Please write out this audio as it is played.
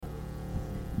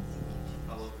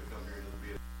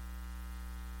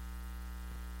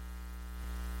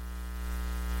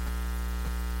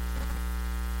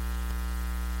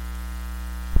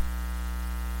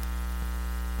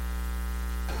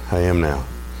I am now.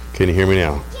 Can you hear me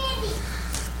now?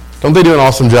 Don't they do an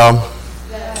awesome job?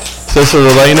 Yes. Sister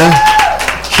Elena,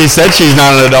 she said she's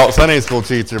not an adult Sunday school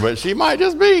teacher, but she might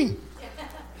just be.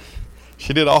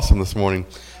 She did awesome this morning.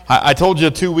 I told you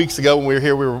 2 weeks ago when we were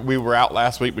here, we were out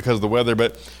last week because of the weather,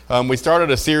 but we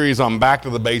started a series on Back to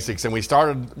the Basics, and we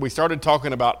started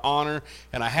talking about honor,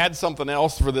 and I had something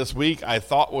else for this week I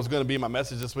thought was going to be my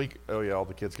message this week. Oh yeah, all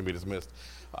the kids can be dismissed.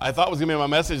 I thought it was going to be my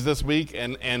message this week,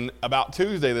 and about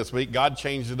Tuesday this week, God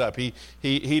changed it up.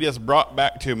 He just brought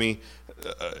back to me,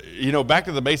 back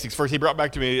to the basics first. He brought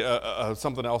back to me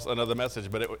something else, another message,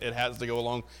 but it has to go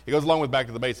along. It goes along with back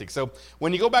to the basics. So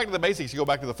when you go back to the basics, you go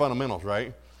back to the fundamentals,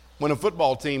 right? When a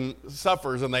football team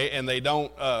suffers and they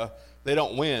don't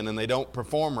win and they don't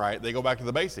perform right, they go back to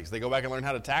the basics. They go back and learn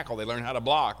how to tackle. They learn how to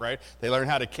block, right? They learn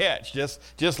how to catch.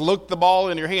 Just look the ball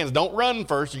in your hands. Don't run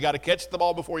first. You got to catch the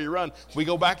ball before you run. We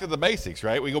go back to the basics,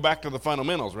 right? We go back to the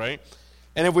fundamentals, right?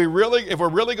 And if we're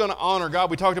really going to honor God,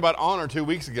 we talked about honor 2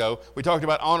 weeks ago. We talked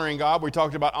about honoring God. We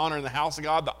talked about honoring the house of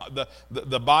God,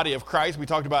 the body of Christ. We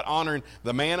talked about honoring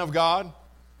the man of God.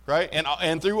 Right?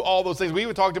 And through all those things, we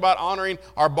even talked about honoring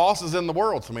our bosses in the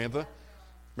world, Samantha.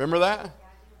 Remember that?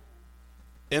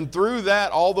 And through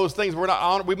that, all those things,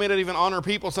 we may not even honor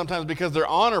people sometimes because they're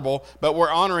honorable, but we're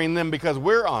honoring them because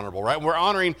we're honorable, right? We're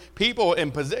honoring people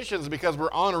in positions because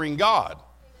we're honoring God.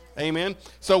 Amen?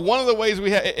 So one of the ways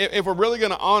if we're really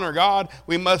going to honor God,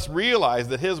 we must realize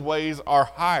that His ways are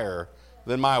higher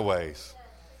than my ways.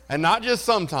 And not just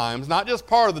sometimes, not just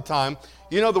part of the time.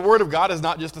 You know, the Word of God is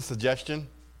not just a suggestion.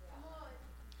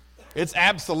 It's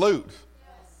absolute.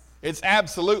 It's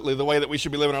absolutely the way that we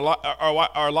should be living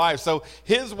our lives. So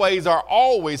His ways are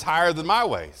always higher than my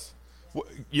ways.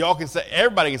 Y'all can say,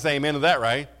 everybody can say amen to that,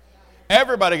 right?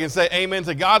 Everybody can say amen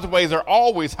to God's ways are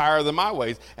always higher than my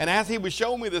ways. And as He was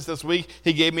showing me this week,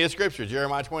 He gave me a scripture,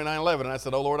 Jeremiah 29:11. And I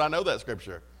said, oh Lord, I know that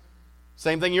scripture.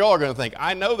 Same thing you all are going to think.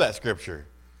 I know that scripture.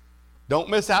 Don't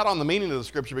miss out on the meaning of the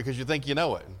scripture because you think you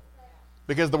know it.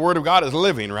 Because the Word of God is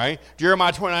living, right?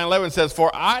 Jeremiah 29:11 says,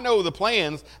 for I know the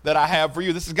plans that I have for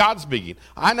you. This is God speaking.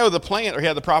 I know the plan, or he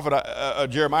had the prophet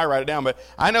Jeremiah write it down, but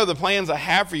I know the plans I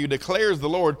have for you, declares the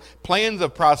Lord, plans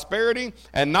of prosperity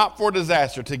and not for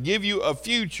disaster, to give you a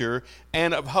future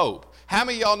and of hope. How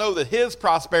many of y'all know that His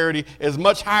prosperity is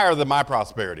much higher than my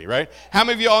prosperity, right? How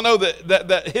many of y'all know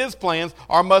that His plans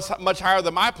are much higher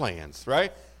than my plans,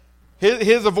 right?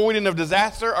 His avoiding of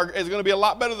disaster is going to be a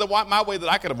lot better than my way that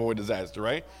I could avoid disaster,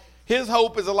 right? His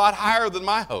hope is a lot higher than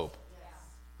my hope,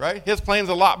 right? His plan's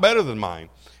a lot better than mine.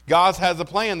 God has a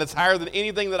plan that's higher than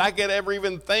anything that I could ever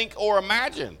even think or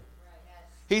imagine.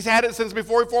 He's had it since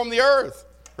before He formed the earth,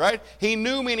 right? He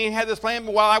knew me and He had this plan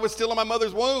while I was still in my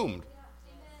mother's womb.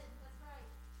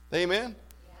 Amen?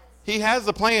 He has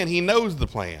the plan. He knows the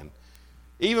plan.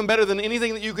 Even better than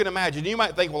anything that you can imagine. You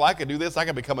might think, well, I could do this. I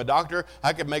could become a doctor.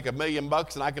 I could make $1 million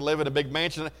and I could live in a big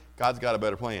mansion. God's got a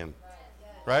better plan,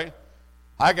 right?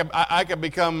 I could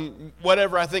become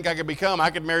whatever I think I could become.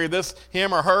 I could marry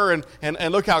him or her,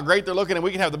 and look how great they're looking, and we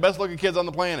can have the best looking kids on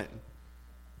the planet.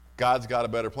 God's got a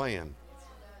better plan.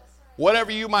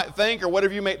 Whatever you might think or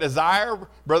whatever you may desire,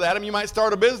 Brother Adam, you might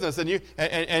start a business and you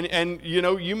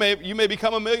may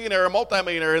become a millionaire, a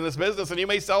multimillionaire in this business, and you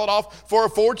may sell it off for a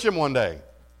fortune one day.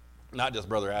 Not just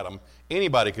Brother Adam.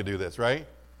 Anybody could do this, right?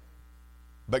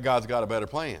 But God's got a better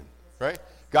plan, right?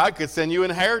 God could send you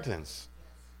inheritance.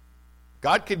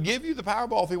 God could give you the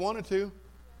Powerball if He wanted to,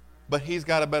 but He's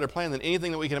got a better plan than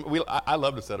anything that we can. I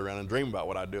love to sit around and dream about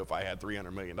what I'd do if I had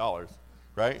 $300 million,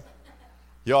 right?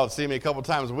 Y'all see me a couple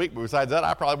times a week, but besides that,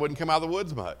 I probably wouldn't come out of the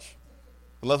woods much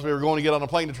unless we were going to get on a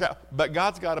plane to travel. But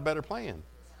God's got a better plan.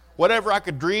 Whatever I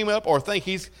could dream up or think,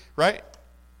 He's, right?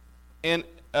 And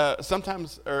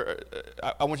sometimes,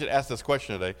 I want you to ask this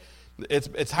question today.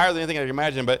 It's higher than anything I can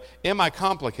imagine, but am I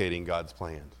complicating God's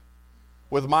plan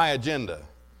with my agenda?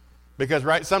 Because,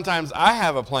 right, sometimes I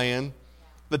have a plan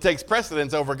that takes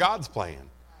precedence over God's plan.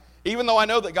 Even though I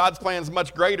know that God's plan is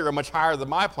much greater and much higher than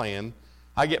my plan,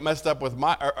 I get messed up in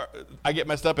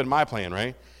my plan,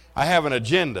 right? I have an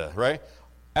agenda, right?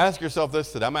 Ask yourself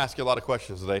this today. I'm asking you a lot of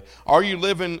questions today. Are you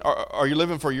living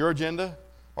for your agenda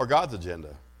or God's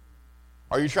agenda?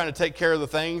 Are you trying to take care of the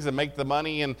things and make the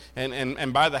money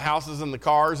and buy the houses and the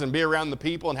cars and be around the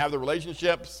people and have the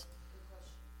relationships?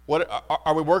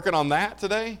 Are we working on that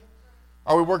today?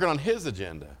 Are we working on His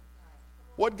agenda?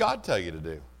 What did God tell you to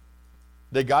do?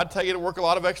 Did God tell you to work a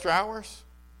lot of extra hours?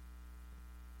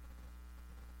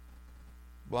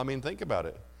 Well, I mean, think about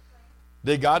it.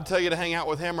 Did God tell you to hang out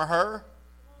with him or her?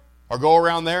 Or go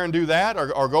around there and do that?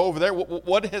 Or go over there?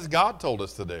 What has God told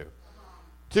us to do?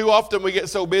 Too often we get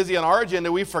so busy on our agenda,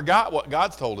 we forgot what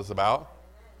God's told us about.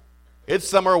 It's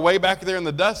somewhere way back there in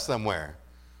the dust somewhere.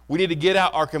 We need to get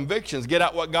out our convictions, get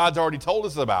out what God's already told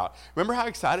us about. Remember how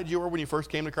excited you were when you first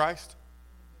came to Christ?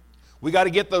 We got to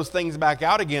get those things back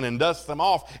out again and dust them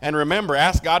off. And remember,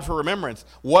 ask God for remembrance.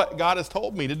 What God has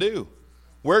told me to do.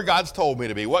 Where God's told me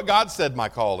to be. What God said my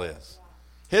call is.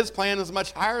 His plan is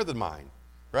much higher than mine.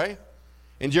 Right?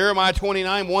 In Jeremiah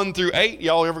 29, 1 through 8,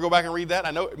 y'all ever go back and read that?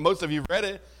 I know most of you have read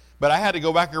it, but I had to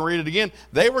go back and read it again.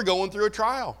 They were going through a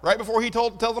trial. Right before he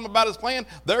tells them about his plan,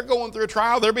 they're going through a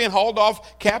trial. They're being hauled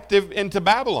off captive into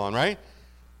Babylon, right?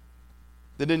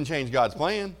 That didn't change God's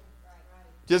plan.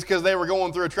 Just because they were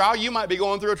going through a trial, you might be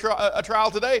going through a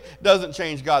trial today, doesn't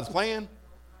change God's plan.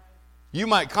 You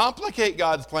might complicate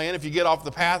God's plan if you get off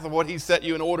the path of what he set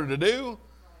you in order to do.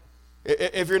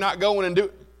 If you're not going and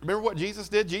do, remember what Jesus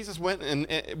did? Jesus went and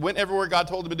went everywhere God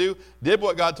told him to do, did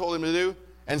what God told him to do,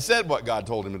 and said what God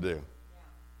told him to do.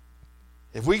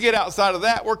 If we get outside of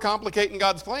that, we're complicating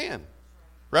God's plan,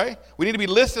 right? We need to be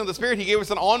listening to the Spirit. He gave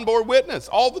us an onboard witness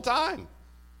all the time.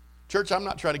 Church, I'm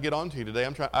not trying to get on to you today.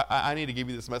 I need to give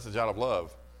you this message out of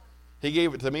love. He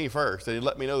gave it to me first, and he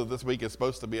let me know that this week is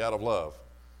supposed to be out of love.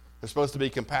 There's supposed to be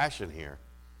compassion here.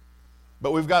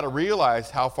 But we've got to realize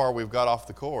how far we've got off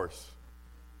the course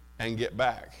and get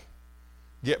back.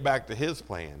 Get back to his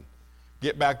plan.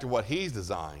 Get back to what he's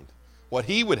designed, what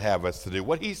he would have us to do,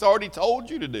 what he's already told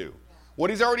you to do, what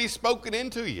he's already spoken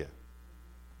into you.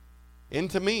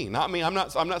 Into me, not me. I'm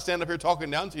not standing up here talking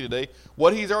down to you today.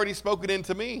 What he's already spoken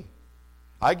into me.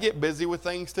 I get busy with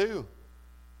things too.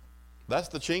 That's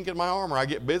the chink in my armor. I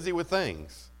get busy with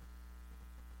things.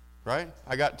 Right?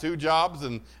 I got 2 jobs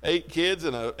and 8 kids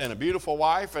and a beautiful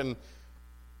wife, and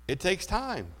it takes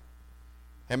time.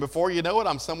 And before you know it,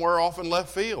 I'm somewhere off in left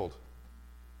field.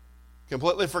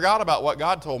 Completely forgot about what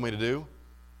God told me to do,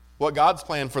 what God's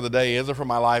plan for the day is or for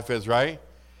my life is, right?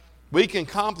 We can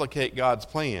complicate God's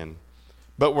plan,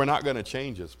 but we're not going to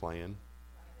change his plan.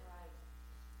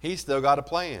 He's still got a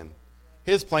plan.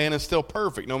 His plan is still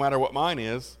perfect, no matter what mine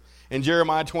is. In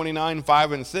Jeremiah 29,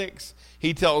 5 and 6,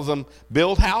 he tells them,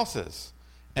 build houses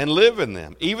and live in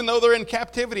them, even though they're in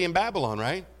captivity in Babylon,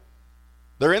 right?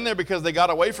 They're in there because they got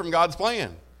away from God's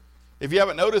plan. If you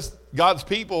haven't noticed, God's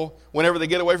people, whenever they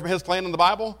get away from his plan in the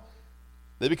Bible,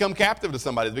 they become captive to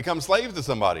somebody. They become slaves to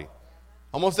somebody.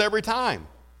 Almost every time.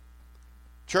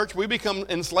 Church, we become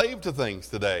enslaved to things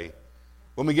today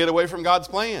when we get away from God's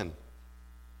plan.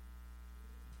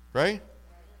 Right?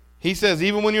 He says,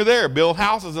 even when you're there, build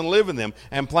houses and live in them,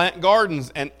 and plant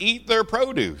gardens and eat their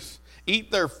produce.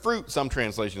 Eat their fruit, some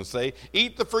translations say.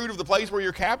 Eat the fruit of the place where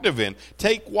you're captive in.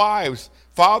 Take wives,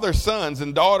 father sons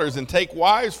and daughters, and take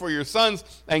wives for your sons,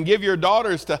 and give your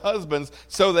daughters to husbands,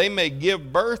 so they may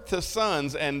give birth to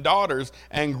sons and daughters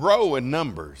and grow in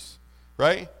numbers.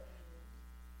 Right?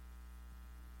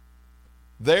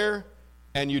 There,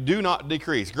 and you do not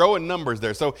decrease. Grow in numbers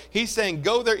there. So he's saying,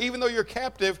 go there, even though you're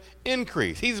captive,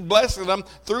 increase. He's blessing them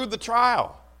through the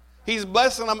trial. He's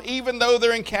blessing them even though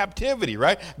they're in captivity,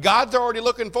 right? God's already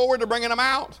looking forward to bringing them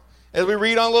out. As we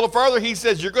read on a little further, he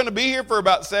says, you're going to be here for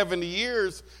about 70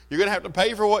 years. You're going to have to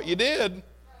pay for what you did.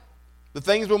 The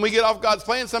things when we get off God's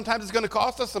plan, sometimes it's going to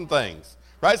cost us some things,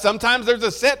 right? Sometimes there's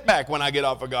a setback when I get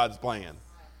off of God's plan.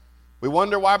 We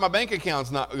wonder why my bank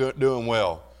account's not doing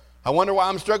well. I wonder why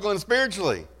I'm struggling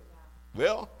spiritually.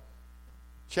 Well,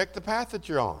 check the path that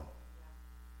you're on.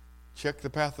 Check the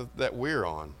path that we're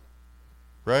on.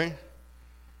 Right?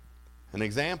 An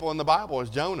example in the Bible is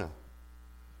Jonah.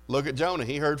 Look at Jonah.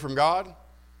 He heard from God,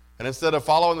 and instead of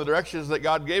following the directions that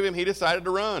God gave him, he decided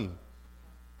to run.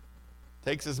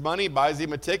 Takes his money, buys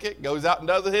him a ticket, goes out and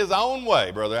does it his own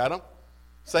way, Brother Adam.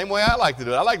 Same way I like to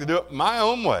do it. I like to do it my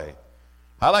own way.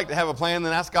 I like to have a plan and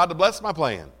then ask God to bless my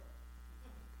plan.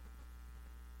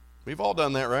 We've all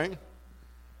done that, right?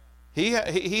 He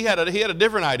had a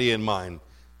different idea in mind.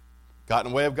 Got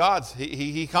in the way of God's.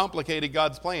 He complicated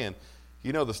God's plan.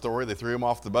 You know the story. They threw him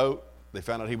off the boat. They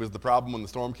found out he was the problem when the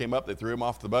storm came up. They threw him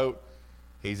off the boat.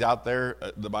 He's out there.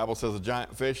 The Bible says a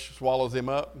giant fish swallows him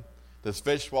up. This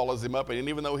fish swallows him up. And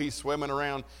even though he's swimming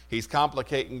around, he's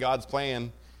complicating God's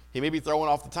plan. He may be throwing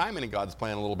off the timing of God's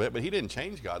plan a little bit, but he didn't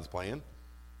change God's plan.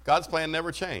 God's plan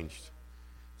never changed.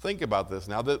 Think about this.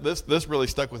 Now, this really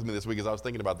stuck with me this week as I was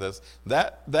thinking about this.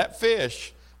 That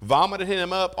fish vomited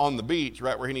him up on the beach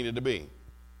right where he needed to be.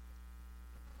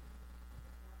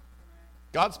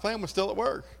 God's plan was still at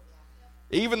work.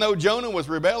 Even though Jonah was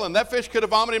rebelling, that fish could have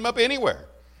vomited him up anywhere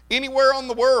on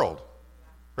the world,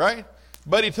 right?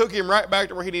 But he took him right back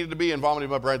to where he needed to be and vomited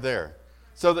him up right there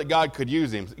so that God could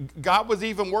use him. God was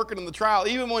even working in the trial.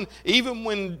 Even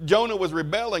when Jonah was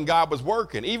rebelling, God was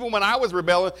working. Even when I was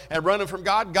rebelling and running from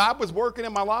God, God was working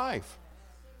in my life.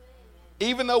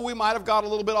 Even though we might have got a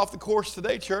little bit off the course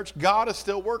today, church, God is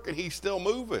still working. He's still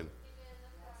moving.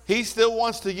 He still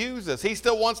wants to use us. He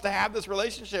still wants to have this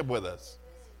relationship with us.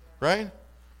 Right?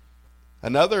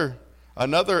 Another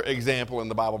example in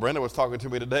the Bible, Brenda was talking to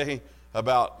me today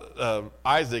about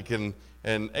Isaac and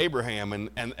Abraham,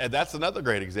 and that's another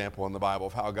great example in the Bible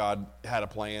of how God had a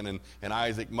plan, and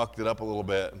Isaac mucked it up a little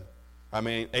bit. I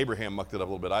mean, Abraham mucked it up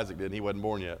a little bit. Isaac didn't. He wasn't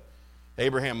born yet.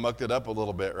 Abraham mucked it up a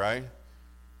little bit, right?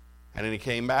 And then he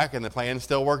came back, and the plan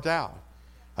still worked out.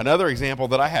 Another example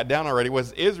that I had down already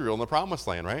was Israel in the Promised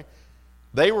Land, right?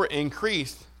 They were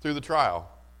increased through the trial.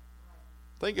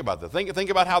 Think about that. Think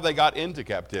about how they got into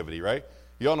captivity, right?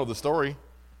 You all know the story.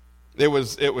 It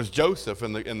was Joseph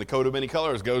in the coat of many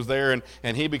colors goes there,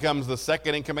 and he becomes the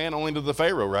second in command only to the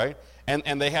Pharaoh, right?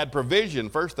 And they had provision,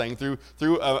 first thing, through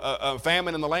a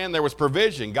famine in the land, there was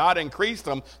provision. God increased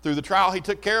them through the trial. He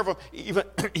took care of them,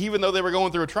 even though they were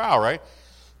going through a trial, right?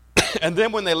 And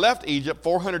then when they left Egypt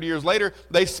 400 years later,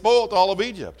 they spoiled all of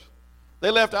Egypt. They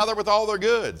left out there with all their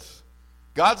goods.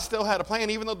 God still had a plan,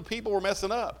 even though the people were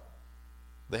messing up.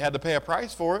 They had to pay a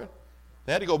price for it.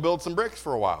 They had to go build some bricks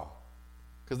for a while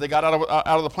because they got out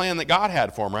of the plan that God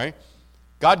had for them, right?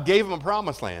 God gave them a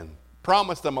promised land,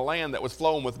 promised them a land that was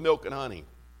flowing with milk and honey,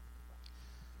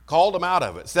 called them out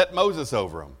of it, set Moses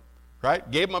over them, right?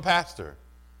 Gave them a pastor,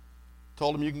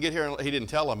 told them you can get here. He didn't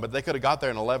tell them, but they could have got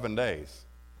there in 11 days.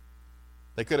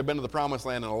 They could have been to the promised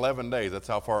land in 11 days. That's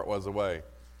how far it was away.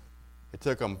 It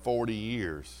took them 40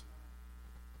 years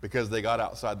because they got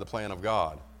outside the plan of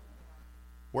God.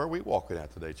 Where are we walking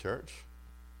at today, church?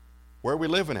 Where are we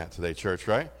living at today, church,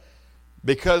 right?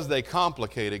 Because they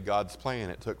complicated God's plan,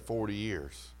 it took 40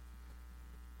 years,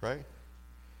 right?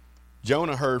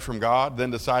 Jonah heard from God, then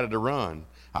decided to run.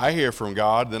 I hear from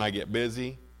God, then I get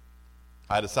busy.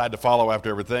 I decide to follow after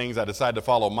everything. I decide to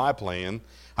follow my plan.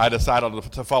 I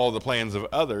decided to follow the plans of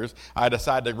others. I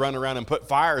decide to run around and put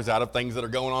fires out of things that are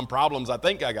going on, problems I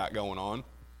think I got going on.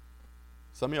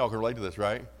 Some of y'all can relate to this,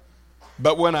 right?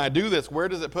 But when I do this, where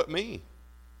does it put me?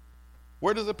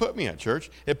 Where does it put me at, church?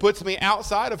 It puts me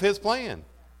outside of his plan.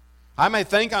 I may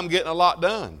think I'm getting a lot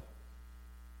done.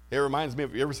 It reminds me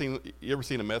of, you ever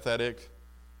seen a meth addict?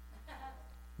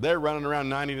 They're running around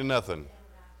 90 to nothing.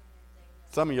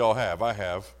 Some of y'all have. I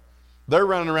have. They're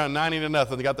running around 90 to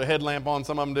nothing. They got their headlamp on,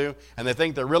 some of them do, and they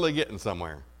think they're really getting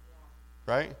somewhere.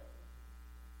 Right?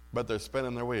 But they're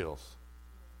spinning their wheels.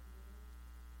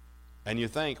 And you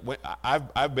think,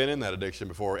 I've been in that addiction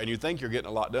before, and you think you're getting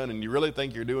a lot done, and you really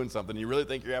think you're doing something, you really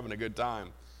think you're having a good time.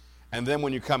 And then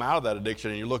when you come out of that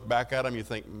addiction and you look back at them, you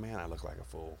think, man, I look like a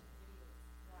fool.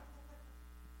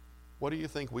 What do you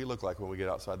think we look like when we get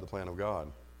outside the plan of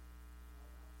God?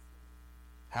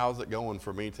 How's it going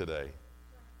for me today?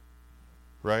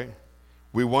 Right?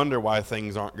 We wonder why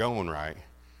things aren't going right.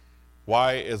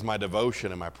 Why is my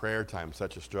devotion and my prayer time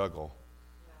such a struggle?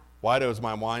 Why does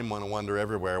my mind want to wander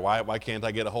everywhere? Why can't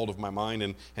I get a hold of my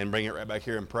mind and bring it right back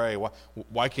here and pray?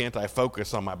 Why can't I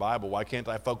focus on my Bible? Why can't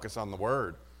I focus on the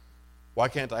Word? Why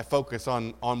can't I focus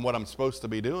on what I'm supposed to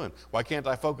be doing? Why can't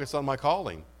I focus on my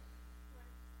calling?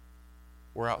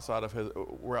 We're outside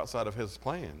of his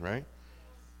plan, right?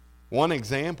 One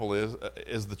example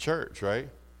is the church, right?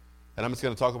 And I'm just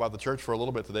going to talk about the church for a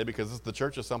little bit today because the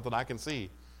church is something I can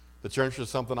see. The church is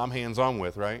something I'm hands-on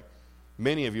with, right?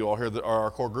 Many of you all here that are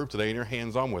our core group today, and you're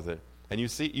hands-on with it. And you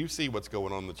see what's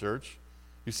going on in the church.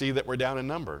 You see that we're down in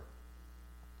number.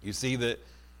 You see that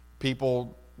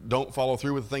people don't follow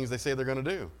through with the things they say they're going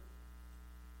to do.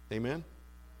 Amen?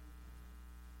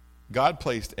 God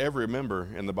placed every member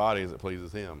in the body as it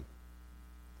pleases him.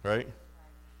 Right?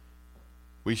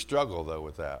 We struggle, though,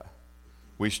 with that.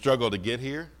 We struggle to get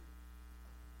here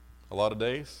a lot of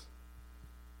days.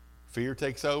 Fear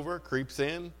takes over, creeps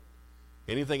in.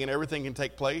 Anything and everything can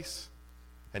take place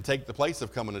and take the place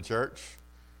of coming to church.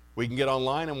 We can get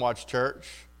online and watch church.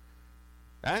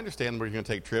 I understand we're going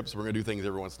to take trips. We're going to do things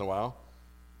every once in a while.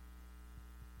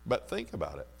 But think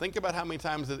about it. Think about how many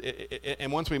times,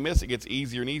 and once we miss it, gets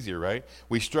easier and easier, right?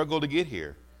 We struggle to get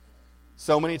here.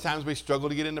 So many times we struggle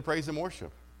to get into praise and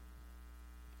worship,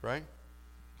 right?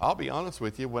 I'll be honest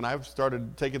with you. When I've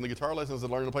started taking the guitar lessons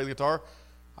and learning to play the guitar,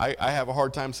 I have a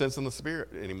hard time sensing the Spirit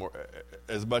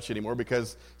as much anymore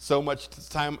because so much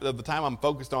of the time I'm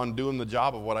focused on doing the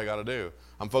job of what I got to do.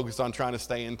 I'm focused on trying to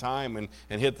stay in time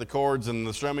and hit the chords and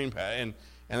the strumming pad, and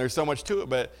there's so much to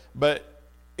it. But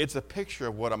it's a picture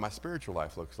of what my spiritual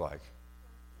life looks like.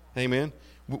 Amen.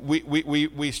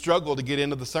 We struggle to get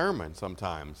into the sermon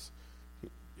sometimes.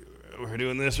 We're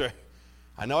doing this right.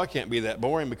 I know I can't be that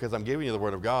boring because I'm giving you the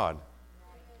Word of God.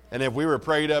 And if we were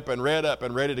prayed up and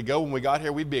ready to go when we got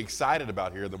here, we'd be excited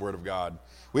about hearing the Word of God.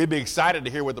 We'd be excited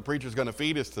to hear what the preacher's going to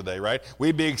feed us today, right?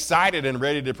 We'd be excited and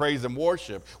ready to praise and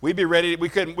worship. We'd be ready. We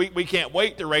can't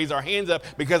wait to raise our hands up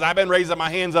because I've been raising my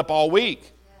hands up all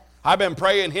week. I've been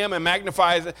praying to Him and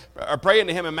magnifying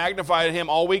Him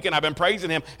all week, and I've been praising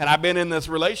Him, and I've been in this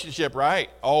relationship, right,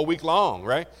 all week long,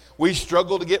 right? We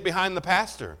struggle to get behind the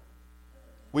pastor.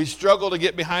 We struggle to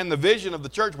get behind the vision of the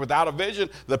church. Without a vision,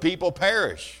 the people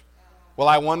perish. Well,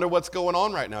 I wonder what's going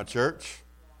on right now, church.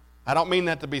 I don't mean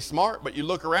that to be smart, but you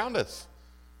look around us.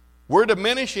 We're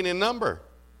diminishing in number.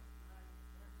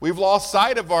 We've lost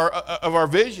sight of our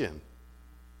vision.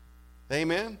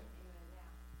 Amen?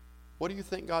 What do you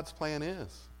think God's plan is?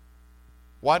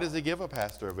 Why does He give a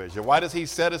pastor a vision? Why does He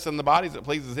set us in the bodies that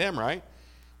pleases Him, right?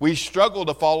 We struggle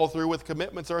to follow through with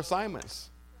commitments or assignments.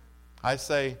 I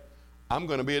say, I'm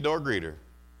going to be a door greeter.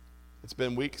 It's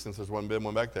been weeks since there's been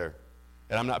one back there.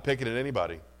 And I'm not picking at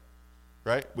anybody,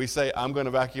 right? We say, I'm going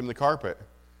to vacuum the carpet.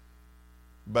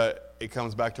 But it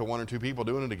comes back to one or two people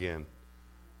doing it again.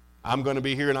 I'm going to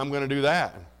be here and I'm going to do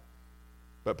that.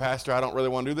 But Pastor, I don't really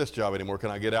want to do this job anymore.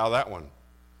 Can I get out of that one?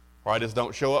 Or I just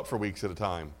don't show up for weeks at a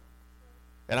time.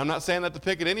 And I'm not saying that to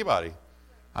pick at anybody.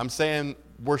 I'm saying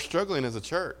we're struggling as a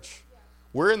church.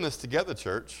 We're in this together,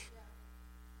 church.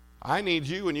 I need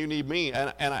you and you need me.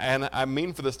 And I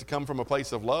mean for this to come from a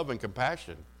place of love and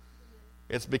compassion.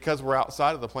 It's because we're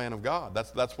outside of the plan of God.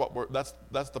 That's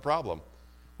the problem.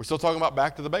 We're still talking about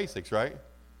back to the basics, right?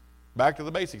 Back to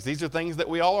the basics. These are things that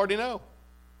we all already know.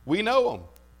 We know them.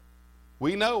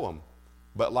 We know them.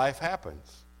 But life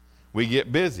happens. We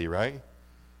get busy, right?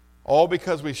 All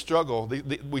because we struggle.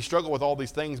 We struggle with all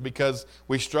these things because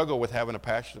we struggle with having a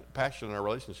passion in our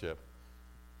relationship.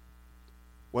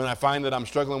 When I find that I'm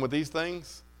struggling with these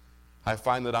things, I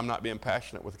find that I'm not being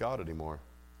passionate with God anymore.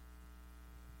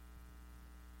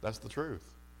 That's the truth.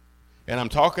 And I'm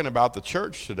talking about the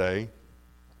church today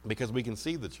because we can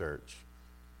see the church.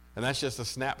 And that's just a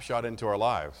snapshot into our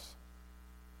lives.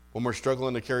 When we're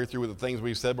struggling to carry through with the things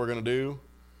we've said we're going to do,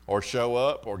 or show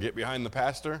up, or get behind the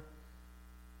pastor,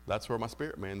 that's where my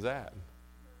spirit man's at.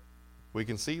 We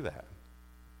can see that.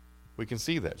 We can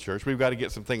see that, church. We've got to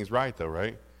get some things right, though,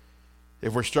 right?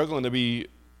 If we're struggling to be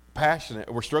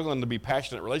passionate, we're struggling to be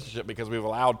passionate relationship because we've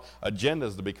allowed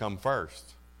agendas to become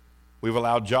first. We've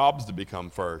allowed jobs to become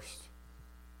first.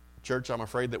 Church, I'm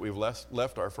afraid that we've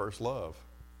left our first love.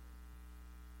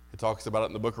 It talks about it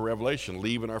in the book of Revelation,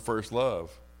 leaving our first love.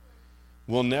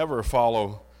 We'll never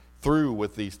follow through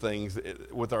with these things,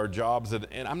 with our jobs.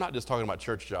 And I'm not just talking about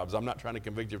church jobs. I'm not trying to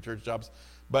convict you of church jobs.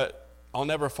 But I'll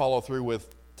never follow through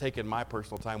with taking my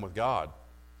personal time with God,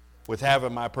 with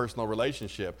having my personal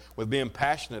relationship, with being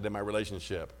passionate in my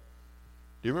relationship.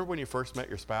 Do you remember when you first met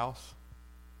your spouse?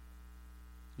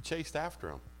 You chased after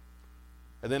them.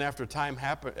 And then after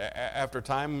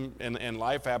time and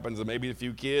life happens, and maybe a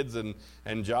few kids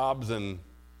and jobs, and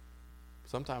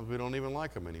sometimes we don't even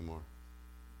like them anymore.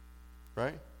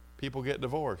 Right? People get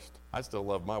divorced. I still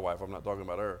love my wife. I'm not talking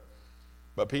about her.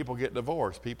 But people get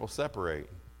divorced. People separate.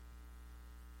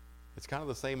 It's kind of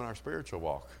the same in our spiritual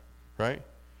walk, right?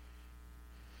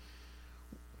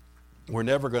 We're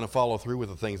never going to follow through with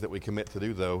the things that we commit to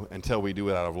do, though, until we do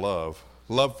it out of love.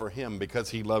 Love for Him because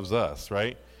He loves us,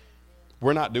 right?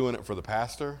 We're not doing it for the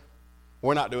pastor.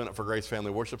 We're not doing it for Grace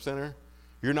Family Worship Center.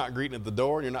 You're not greeting at the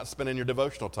door, and you're not spending your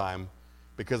devotional time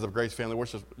because of Grace Family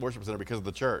Worship Center, because of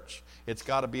the church. It's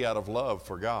got to be out of love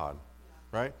for God,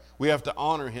 right? We have to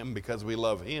honor Him because we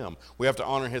love Him. We have to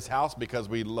honor His house because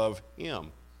we love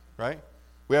Him, right?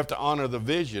 We have to honor the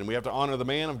vision. We have to honor the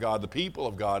man of God, the people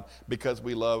of God, because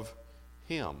we love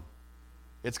Him.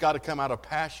 It's got to come out of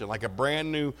passion, like a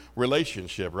brand new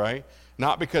relationship, right?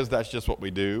 Not because that's just what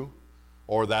we do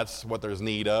or that's what there's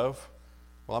need of.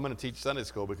 Well, I'm going to teach Sunday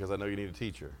school because I know you need a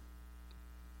teacher.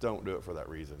 Don't do it for that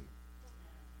reason.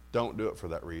 Don't do it for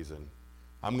that reason.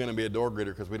 I'm going to be a door greeter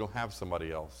because we don't have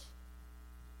somebody else.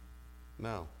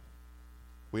 No.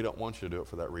 We don't want you to do it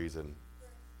for that reason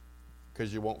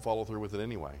because you won't follow through with it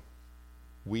anyway.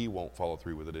 We won't follow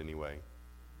through with it anyway.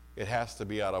 It has to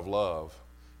be out of love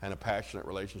and a passionate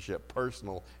relationship,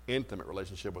 personal, intimate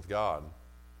relationship with God,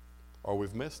 or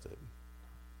we've missed it.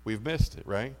 We've missed it,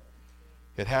 right?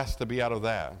 It has to be out of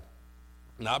that.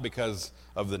 Not because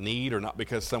of the need or not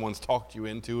because someone's talked you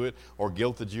into it or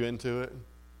guilted you into it.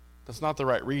 That's not the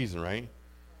right reason, right?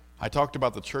 I talked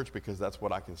about the church because that's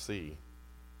what I can see.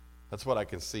 That's what I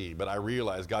can see. But I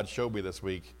realized God showed me this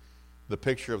week the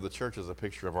picture of the church is a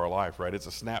picture of our life, right? It's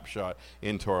a snapshot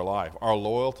into our life. Our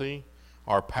loyalty,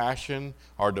 our passion,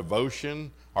 our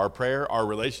devotion, our prayer, our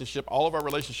relationship, all of our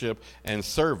relationship and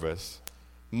service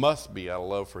must be out of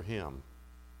love for him.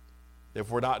 If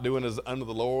we're not doing it unto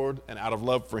the Lord and out of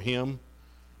love for him,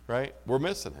 right, we're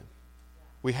missing it.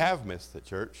 We have missed it,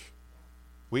 church.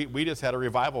 We just had a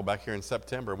revival back here in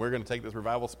September, and we're going to take this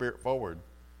revival spirit forward.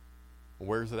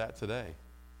 Where's it at today?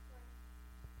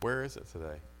 Where is it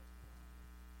today?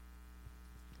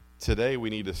 Today we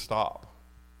need to stop.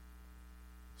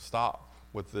 Stop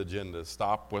with the agenda.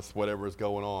 Stop with whatever is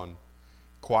going on.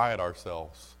 Quiet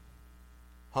ourselves.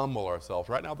 Humble ourselves.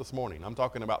 Right now this morning. I'm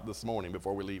talking about this morning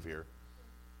before we leave here.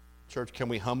 Church, can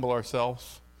we humble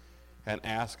ourselves and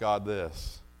ask God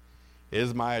this?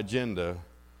 Is my agenda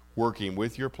working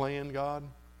with your plan, God?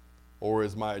 Or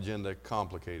is my agenda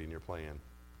complicating your plan?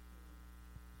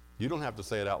 You don't have to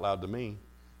say it out loud to me.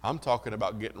 I'm talking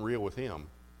about getting real with him.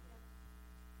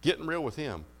 Getting real with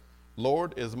him.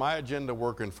 Lord, is my agenda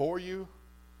working for you,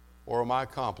 or am I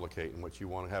complicating what you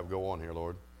want to have go on here,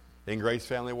 Lord? In Grace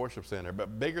Family Worship Center.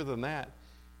 But bigger than that,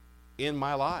 in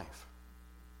my life.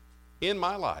 In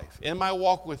my life. In my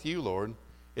walk with you, Lord.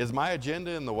 Is my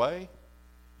agenda in the way?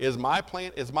 Is my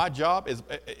plan, is my job,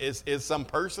 is some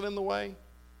person in the way?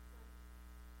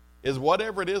 Is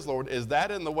whatever it is, Lord, is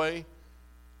that in the way?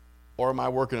 Or am I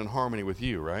working in harmony with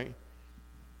you, right?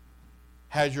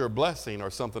 Has your blessing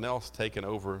or something else taken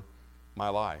over my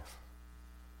life?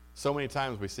 So many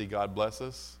times we see God bless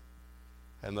us,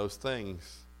 and those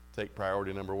things take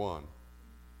priority number one.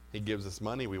 He gives us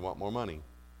money, we want more money.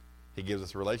 He gives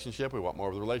us a relationship, we want more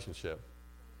of the relationship.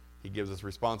 He gives us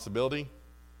responsibility,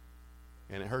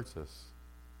 and it hurts us.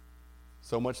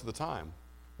 So much of the time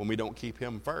when we don't keep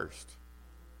him first.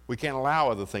 We can't allow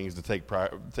other things to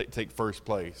take first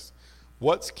place.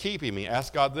 What's keeping me?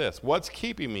 Ask God this. What's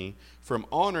keeping me from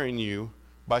honoring you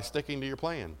by sticking to your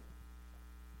plan?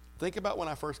 Think about when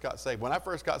I first got saved. When I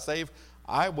first got saved,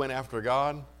 I went after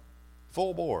God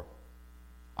full bore.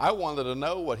 I wanted to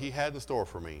know what he had in store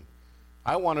for me.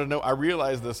 I wanted to know. I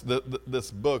realized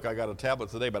this book, I got a tablet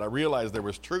today, but I realized there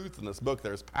was truth in this book.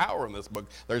 There's power in this book.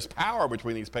 There's power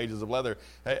between these pages of leather.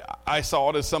 I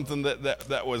saw it as something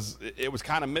that was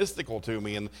kind of mystical to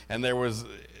me, and there was,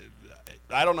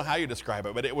 I don't know how you describe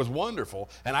it, but it was wonderful,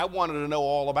 and I wanted to know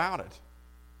all about it.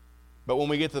 But when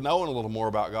we get to knowing a little more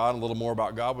about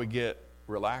God, we get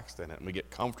relaxed in it, and we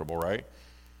get comfortable, right?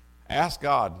 Ask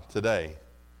God today,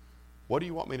 what do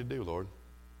you want me to do, Lord?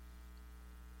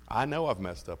 I know I've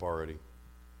messed up already.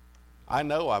 I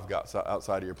know I've got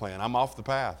outside of your plan. I'm off the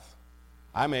path.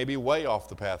 I may be way off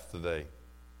the path today.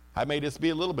 I may just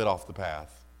be a little bit off the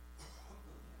path.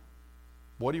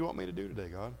 What do you want me to do today,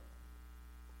 God?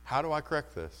 How do I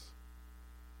correct this?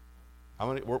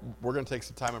 We're going to take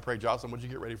some time and pray. Jocelyn, would you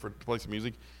get ready to play some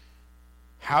music?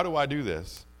 How do I do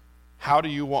this? How do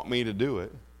you want me to do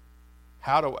it?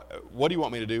 What do you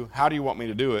want me to do? How do you want me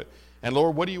to do it? And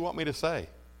Lord, what do you want me to say?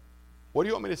 What do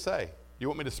you want me to say? Do you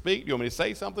want me to speak? Do you want me to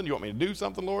say something? Do you want me to do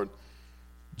something, Lord?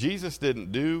 Jesus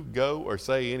didn't do, go, or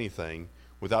say anything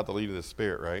without the leading of the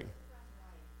Spirit, right?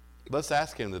 Let's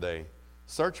ask him today.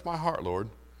 Search my heart, Lord.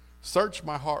 Search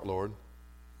my heart, Lord.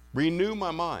 Renew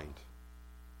my mind.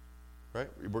 Right?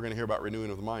 We're going to hear about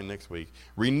renewing of the mind next week.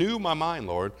 Renew my mind,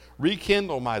 Lord.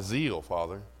 Rekindle my zeal,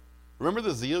 Father. Remember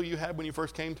the zeal you had when you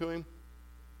first came to him?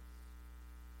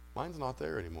 Mine's not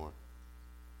there anymore.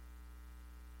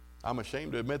 I'm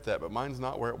ashamed to admit that, but mine's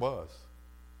not where it was.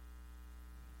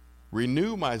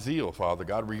 Renew my zeal, Father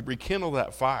God. Rekindle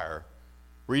that fire.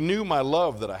 Renew my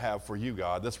love that I have for you,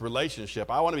 God, this relationship.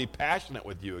 I want to be passionate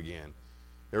with you again.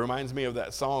 It reminds me of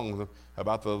that song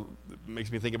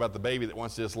makes me think about the baby that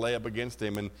wants to just lay up against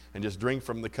him and just drink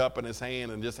from the cup in his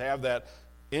hand and just have that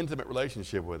intimate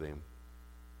relationship with him.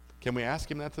 Can we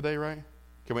ask him that today, right?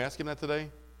 Can we ask him that today?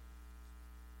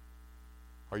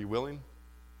 Are you willing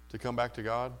to come back to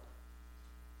God?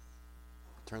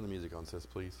 Turn the music on, sis,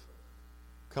 please.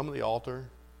 Come to the altar.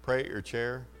 Pray at your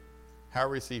chair.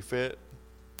 However you see fit.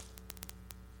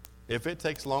 If it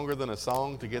takes longer than a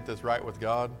song to get this right with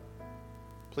God,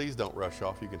 please don't rush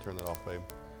off. You can turn that off, babe.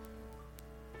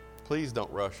 Please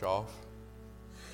don't rush off.